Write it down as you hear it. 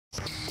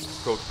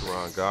Coach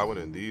Ron Godwin,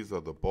 and these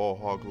are the Ball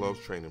Hog Gloves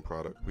training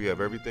product. We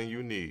have everything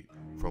you need,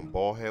 from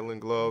ball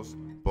handling gloves,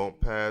 bump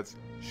pads,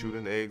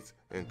 shooting eggs,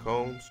 and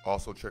cones.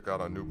 Also check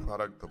out our new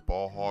product, the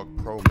Ball Hog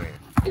Pro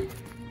Man.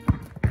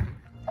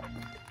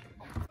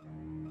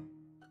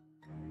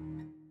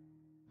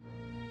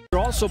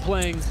 They're also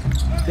playing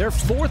their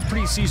 4th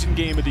preseason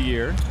game of the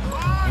year.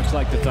 Looks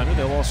like the Thunder,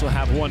 they'll also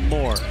have one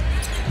more.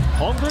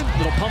 Holmgren,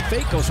 little pump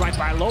fake, goes right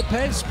by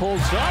Lopez, pulls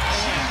up,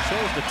 and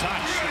shows the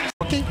touch.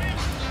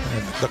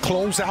 And the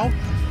closeout,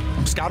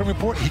 scouting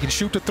report, he can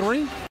shoot the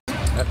 3.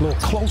 That little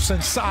close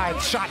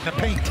inside shot in the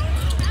paint.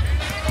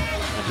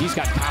 And he's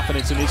got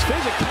confidence in his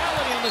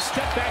physicality on the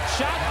step back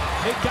shot.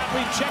 It got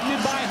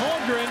rejected by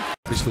Holmgren.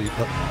 Obviously,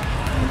 the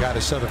guy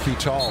that's 7 feet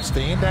tall,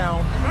 staying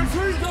down.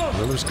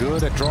 Lillard's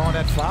good at drawing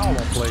that foul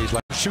on plays.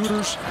 Like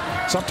shooters,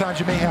 sometimes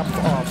you may have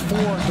 4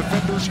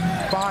 defenders,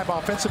 5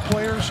 offensive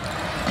players,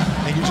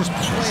 and you just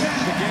play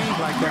the game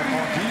like that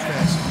on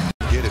defense.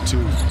 Get it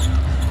too.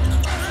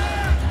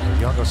 The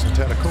youngest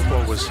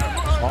Antetokounmpo was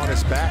on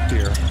his back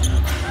there.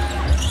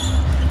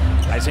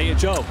 Isaiah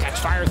Joe, catch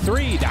fire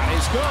 3, that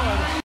is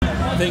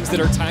good. Things that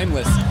are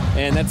timeless,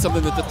 and that's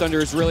something that the Thunder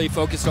is really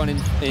focused on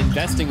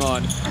investing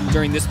on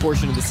during this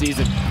portion of the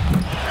season. And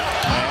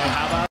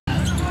how about?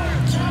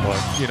 Well,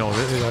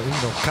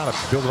 kind of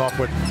building off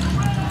what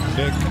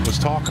Nick was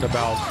talking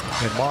about,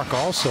 and Mark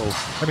also.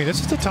 I mean, this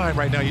is the time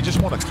right now you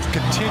just want to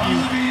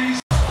continue.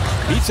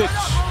 Musik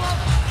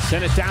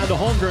sent it down to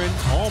Holmgren,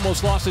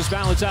 almost lost his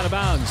balance out of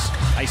bounds.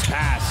 Nice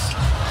pass.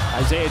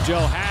 Isaiah Joe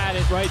had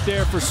it right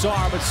there for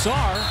Sarr, but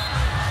Sarr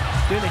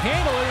didn't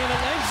handle it, and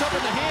it lands up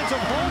in the hands of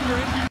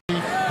Holmgren.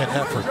 And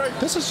effort.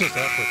 This is just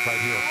effort right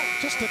here.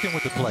 Just sticking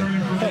with the play.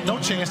 Had no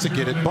chance to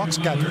get it. Bucks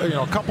got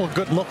a couple of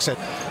good looks at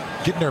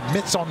getting their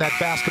mitts on that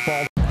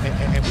basketball.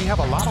 And we have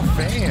a lot of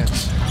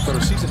fans that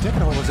are season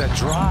ticket holders that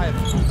drive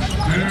into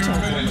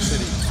Oklahoma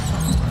City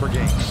for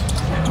games.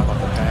 How about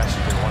the pass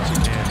here once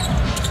again?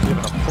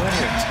 Giving them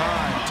plenty of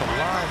time to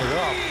line it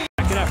up.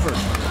 Second effort.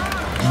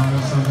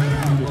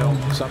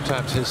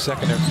 Sometimes his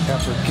second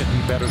effort can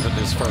be better than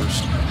his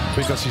first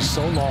because he's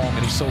so long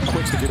and he's so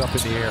quick to get up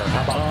in the air.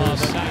 How about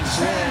this? The nice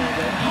roll,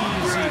 the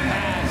easy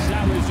pass.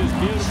 That was just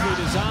beautifully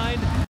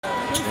designed.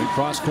 And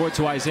cross court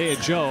to Isaiah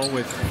Joe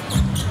with.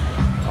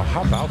 Oh,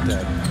 how about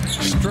that?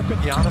 Stripping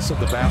Giannis of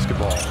the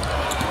basketball.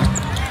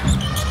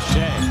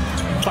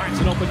 Chet finds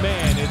an open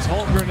man. It's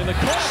Holmgren in the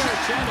corner.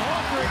 Chet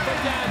Holmgren from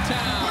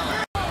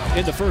downtown.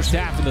 In the first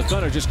half, and the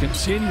Thunder just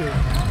continue.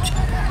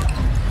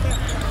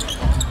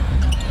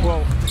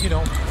 Well,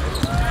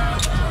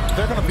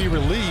 they're going to be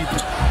relieved.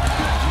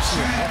 You see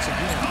it once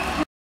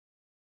again.